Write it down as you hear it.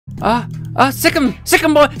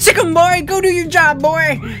Sic'em boy, go do your job,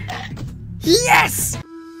 boy. Yes.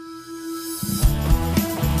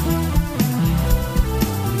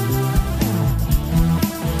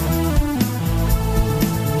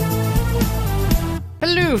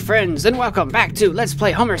 Hello friends, and welcome back to Let's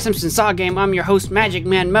Play Homer Simpson Saw Game. I'm your host,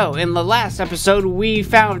 MagicManMo. In the last episode, we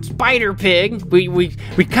found Spider Pig. We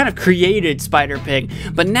kind of created Spider Pig,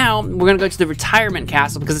 but now we're gonna go to the retirement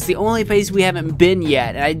castle because it's the only place we haven't been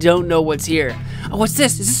yet, and I don't know what's here. Oh, what's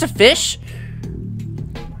this? Is this a fish?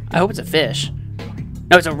 I hope it's a fish.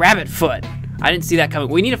 No, it's a rabbit foot. I didn't see that coming.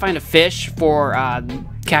 We need to find a fish for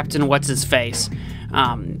Captain What's-His-Face.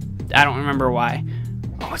 I don't remember why.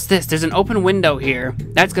 Oh, what's this? There's an open window here.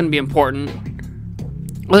 That's gonna be important.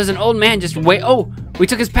 Well, there's an old man just oh, we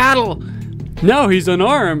took his paddle. No, he's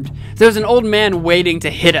unarmed. There's an old man waiting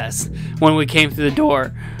to hit us when we came through the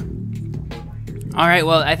door. All right,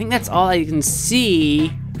 well, I think that's all I can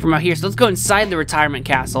see from out here. So let's go inside the retirement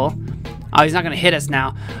castle. Oh, he's not gonna hit us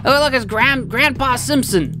now. Oh, look, it's Grandpa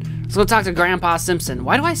Simpson. Let's go talk to Grandpa Simpson.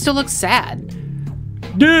 Why do I still look sad?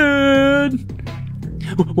 Dad!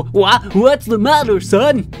 What's the matter,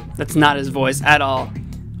 son? That's not his voice at all.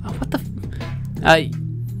 Oh, what the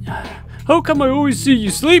how come I always see you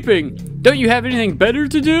sleeping? Don't you have anything better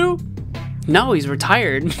to do? No, he's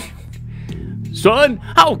retired. Son,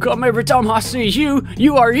 how come every time I see you,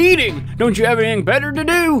 you are eating? Don't you have anything better to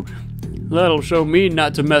do? That'll show me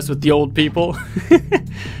not to mess with the old people. Oh,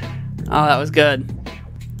 that was good.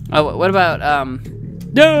 Oh, what about,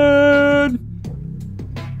 Dad!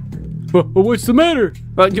 What's the matter?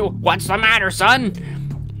 What's the matter, son?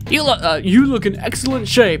 You look in excellent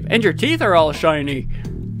shape, and your teeth are all shiny.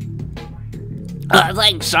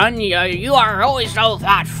 Thanks, son. You are always so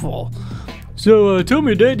thoughtful. So, tell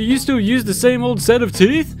me, Dad, do you still use the same old set of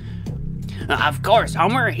teeth? Of course,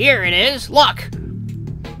 Homer. Here it is. Look.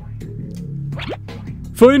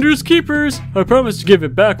 Finders keepers. I promise to give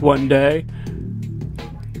it back one day.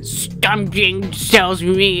 Something tells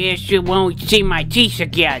me you won't see my teeth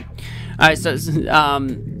again. Alright, so,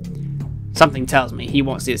 something tells me he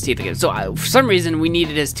won't see his teeth again. So, for some reason, we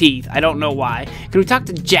needed his teeth. I don't know why. Can we talk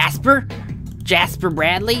to Jasper? Jasper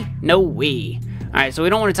Bradley? No way. Alright, so we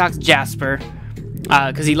don't want to talk to Jasper,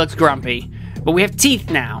 because he looks grumpy. But we have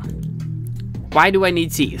teeth now. Why do I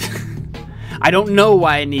need teeth? I don't know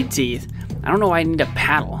why I need teeth. I don't know why I need a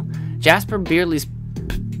paddle. Jasper Beardley's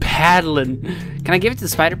paddling. Can I give it to the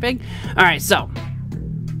Spider Pig? Alright, so.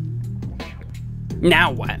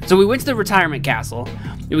 Now what? So we went to the retirement castle,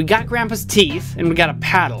 we got Grandpa's teeth, and we got a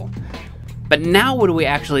paddle. But now what do we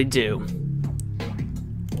actually do?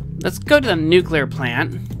 Let's go to the nuclear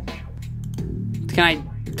plant. Can I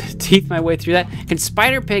teeth my way through that? Can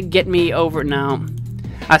Spider Pig get me over? No.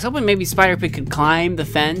 I was hoping maybe Spider Pig could climb the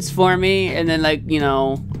fence for me, and then, like, you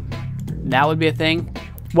know, that would be a thing.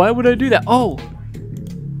 Why would I do that? Oh!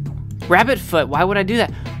 Rabbit foot, why would I do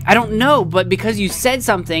that? I don't know, but because you said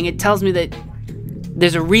something, it tells me that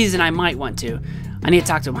there's a reason I might want to. I need to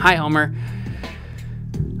talk to him. Hi, Homer.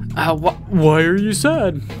 Why are you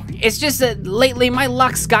sad? It's just that lately my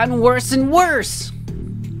luck's gotten worse and worse.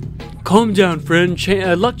 Calm down, friend.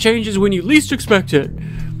 Luck changes when you least expect it.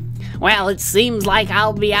 Well, it seems like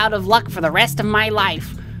I'll be out of luck for the rest of my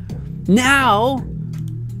life. Now?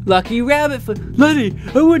 Lucky rabbit foot. Letty,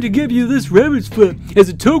 I want to give you this rabbit's foot as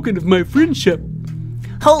a token of my friendship.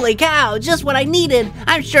 Holy cow, just what I needed.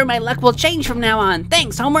 I'm sure my luck will change from now on.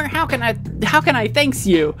 Thanks, Homer. How can I thanks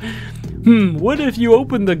you? What if you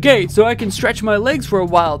open the gate so I can stretch my legs for a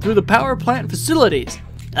while through the power plant facilities?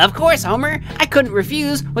 Of course, Homer. I couldn't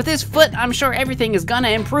refuse. With this foot, I'm sure everything is gonna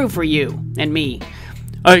improve for you and me.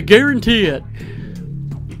 I guarantee it.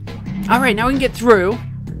 Alright, now we can get through.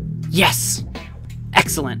 Yes.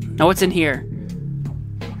 Excellent. Now what's in here?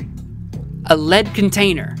 A lead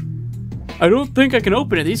container. I don't think I can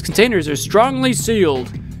open it. These containers are strongly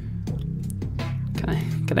sealed.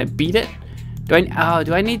 Can I beat it? Do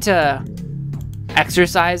I need to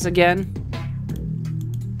exercise again?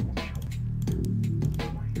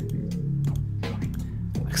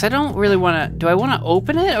 Because I don't really want to. Do I want to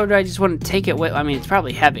open it, or do I just want to take it with? I mean, it's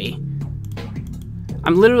probably heavy.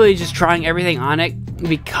 I'm literally just trying everything on it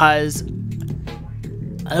because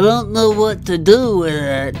I don't know what to do with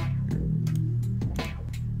it.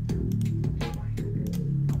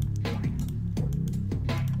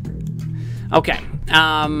 Okay,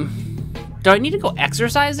 do I need to go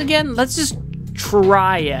exercise again? Let's just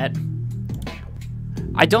try it.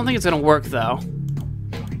 I don't think it's gonna work, though.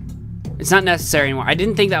 It's not necessary anymore. I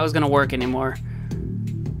didn't think that was gonna work anymore.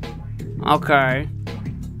 Okay.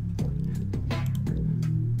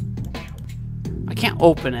 I can't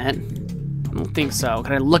open it. I don't think so.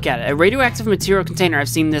 Can I look at it? A radioactive material container. I've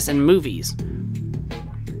seen this in movies.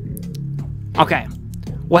 Okay.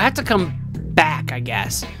 We'll have to come back, I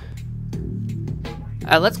guess.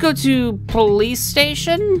 Let's go to police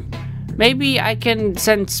station. Maybe I can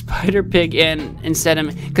send Spider Pig in instead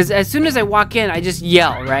of... Because as soon as I walk in, I just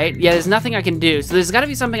yell, right? Yeah, there's nothing I can do. So there's got to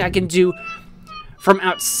be something I can do from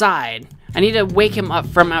outside. I need to wake him up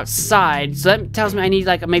from outside. So that tells me I need,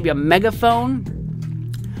 like, maybe a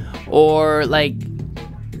megaphone. Or, like,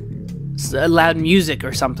 loud music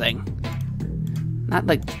or something. Not,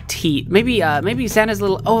 like, teeth. Maybe Santa's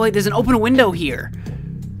little... Oh, wait, there's an open window here.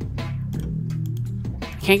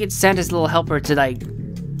 I can't get Santa's little helper to, like...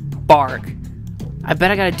 bark. I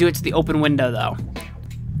bet I gotta do it to the open window though.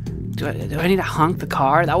 Do I need to honk the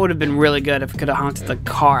car? That would have been really good if I could have honked the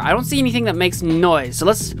car. I don't see anything that makes noise, so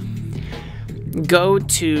let's go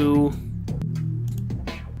to...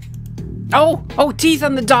 Oh, teeth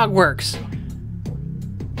on the dog works.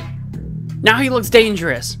 Now he looks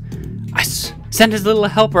dangerous. I send his little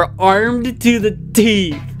helper armed to the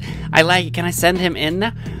teeth. I like it. Can I send him in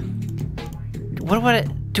now? What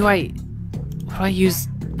do I use?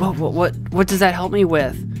 What does that help me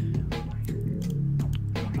with?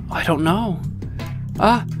 I don't know.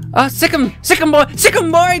 Sic'em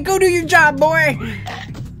boy, go do your job, boy.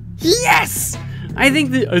 Yes! I think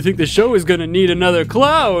the show is gonna need another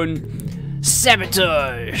clown.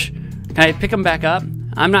 Sabotage. Can I pick him back up?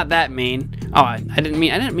 I'm not that mean. Oh, I didn't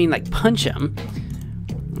mean like punch him.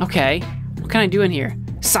 Okay. What can I do in here?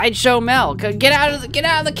 Sideshow Mel, get out of the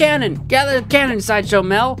cannon. Get out of the cannon, Sideshow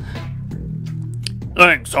Mel.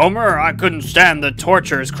 Thanks, Homer. I couldn't stand the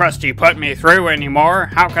tortures Krusty put me through anymore.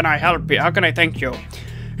 How can I help you? How can I thank you?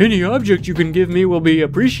 Any object you can give me will be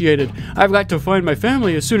appreciated. I've got to find my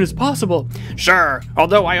family as soon as possible. Sure,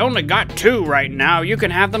 although I only got 2 right now. You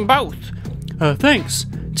can have them both. Thanks.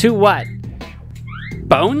 2 what?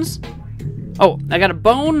 Bones? Oh, I got a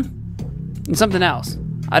bone and something else.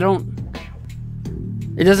 It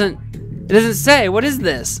doesn't say. What is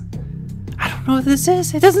this? I don't know what this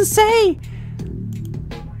is. It doesn't say.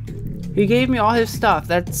 He gave me all his stuff.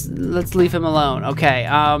 Let's leave him alone. Okay.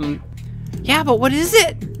 Yeah, but what is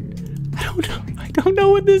it? I don't know. I don't know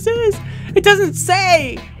what this is. It doesn't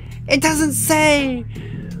say. It doesn't say.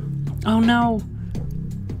 Oh no.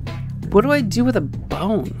 What do I do with a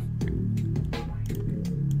bone?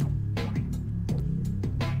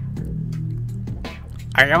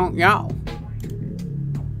 I don't know.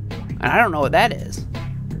 And I don't know what that is.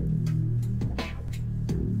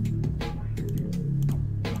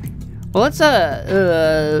 Well, let's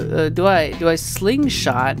do I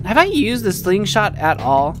slingshot? Have I used the slingshot at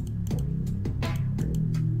all?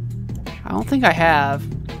 I don't think I have.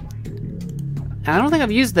 And I don't think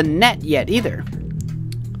I've used the net yet either.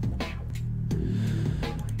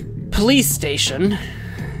 Police station.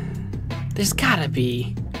 There's gotta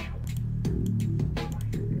be.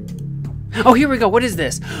 Oh, here we go. What is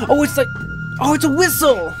this? Oh, it's like, oh, it's a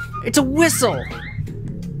whistle. It's a whistle.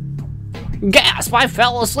 Gasp, I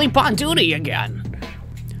fell asleep on duty again.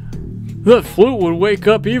 That flute would wake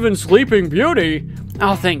up even Sleeping Beauty.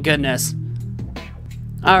 Oh, thank goodness.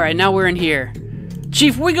 Alright, now we're in here.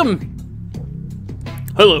 Chief Wiggum!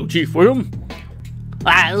 Hello, Chief Wiggum.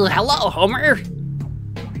 Hello, Homer.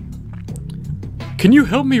 Can you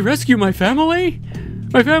help me rescue my family?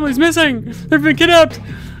 My family's missing. They've been kidnapped.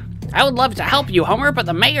 I would love to help you, Homer, but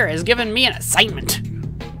the mayor has given me an assignment.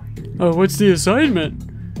 What's the assignment?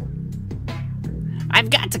 I've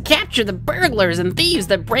got to capture the burglars and thieves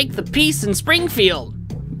that break the peace in Springfield.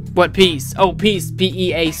 What peace? Oh, peace.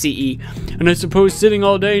 P-E-A-C-E. And I suppose sitting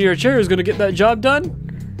all day in your chair is going to get that job done?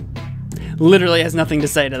 Literally has nothing to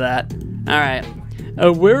say to that. Alright.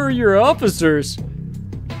 Where are your officers?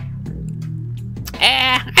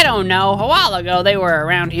 I don't know. A while ago they were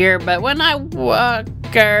around here, but when they're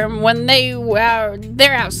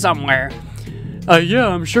out somewhere. Yeah,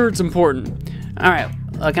 I'm sure it's important. Alright.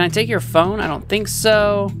 Can I take your phone? I don't think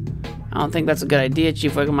so. I don't think that's a good idea.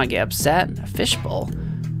 Chief Wiggum might get upset. A fishbowl.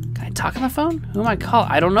 Can I talk on the phone? Who am I call?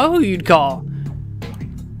 I don't know who you'd call.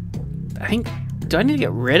 Do I need to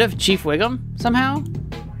get rid of Chief Wiggum somehow?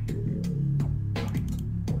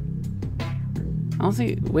 I don't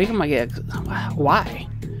think Wiggum might get... Why?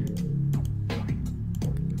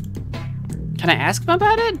 Can I ask him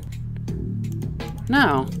about it?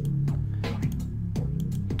 No.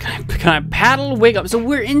 Can I paddle Wiggum? So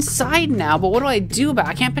we're inside now, but what do I do about it?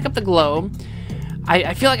 I can't pick up the globe.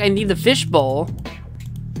 I feel like I need the fishbowl.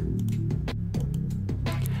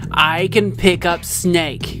 I can pick up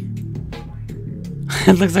Snake.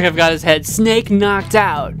 It looks like I've got his head. Snake knocked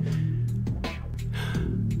out.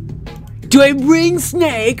 Do I bring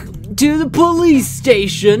Snake to the police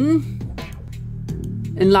station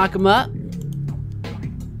and lock him up.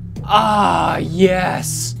 Ah,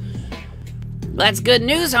 yes. That's good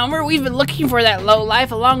news, Homer. We've been looking for that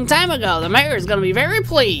lowlife a long time ago. The mayor is going to be very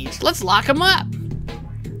pleased. Let's lock him up.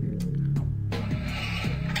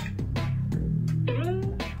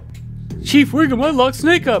 Chief Wiggum, I locked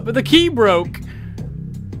Snake up, but the key broke.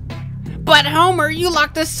 But Homer, you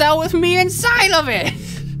locked the cell with me inside of it.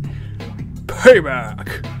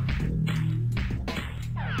 Payback.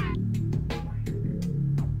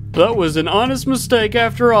 That was an honest mistake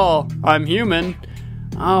after all. I'm human.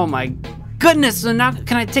 Oh my goodness, so now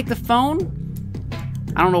can I take the phone?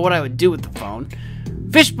 I don't know what I would do with the phone.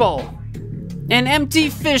 Fishbowl. An empty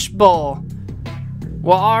fishbowl.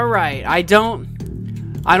 Well, alright. I don't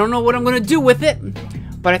know what I'm gonna do with it,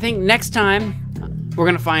 but I think next time we're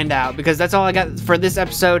gonna find out, because that's all I got for this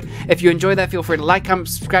episode. If you enjoyed that, feel free to like, comment,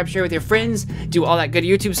 subscribe, share with your friends, do all that good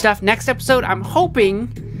YouTube stuff. Next episode, I'm hoping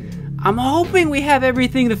we have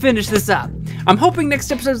everything to finish this up. I'm hoping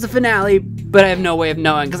next episode's the finale, but I have no way of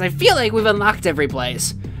knowing, because I feel like we've unlocked every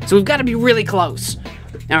place. So we've got to be really close.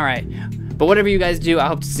 Alright, but whatever you guys do, I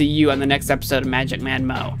hope to see you on the next episode of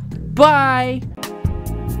MagicManMo. Bye!